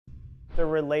They're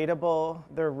relatable,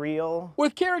 they're real.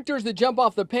 With characters that jump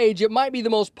off the page, it might be the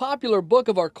most popular book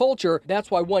of our culture. That's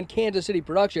why one Kansas City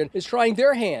production is trying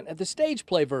their hand at the stage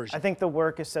play version. I think the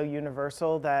work is so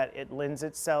universal that it lends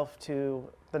itself to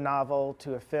the novel,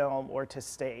 to a film, or to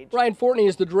stage. Ryan Fortney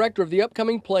is the director of the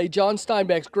upcoming play John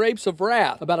Steinbeck's Grapes of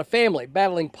Wrath, about a family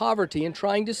battling poverty and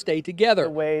trying to stay together. The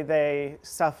way they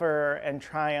suffer and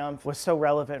triumph was so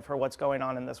relevant for what's going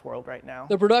on in this world right now.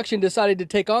 The production decided to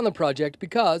take on the project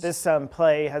because this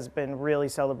play has been really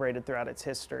celebrated throughout its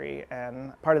history,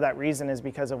 and part of that reason is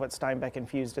because of what Steinbeck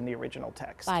infused in the original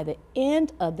text. By the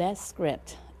end of that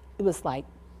script, it was like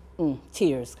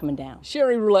tears coming down.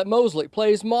 Sherry Roulette Mosley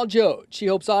plays Ma Jode. She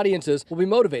hopes audiences will be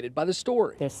motivated by the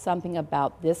story. There's something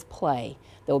about this play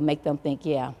that will make them think,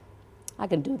 yeah, I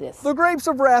can do this. The Grapes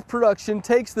of Wrath production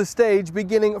takes the stage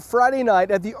beginning Friday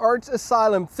night at the Arts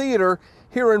Asylum Theater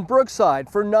here in Brookside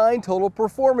for 9 total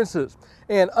performances.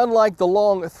 And unlike the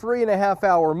long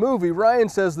 3.5-hour movie, Ryan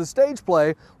says the stage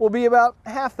play will be about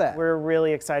half that. We're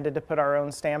really excited to put our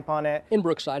own stamp on it. In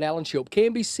Brookside, Alan Shope,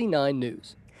 KMBC 9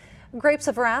 News. Grapes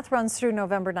of Wrath runs through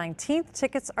November 19th.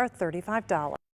 Tickets are $35.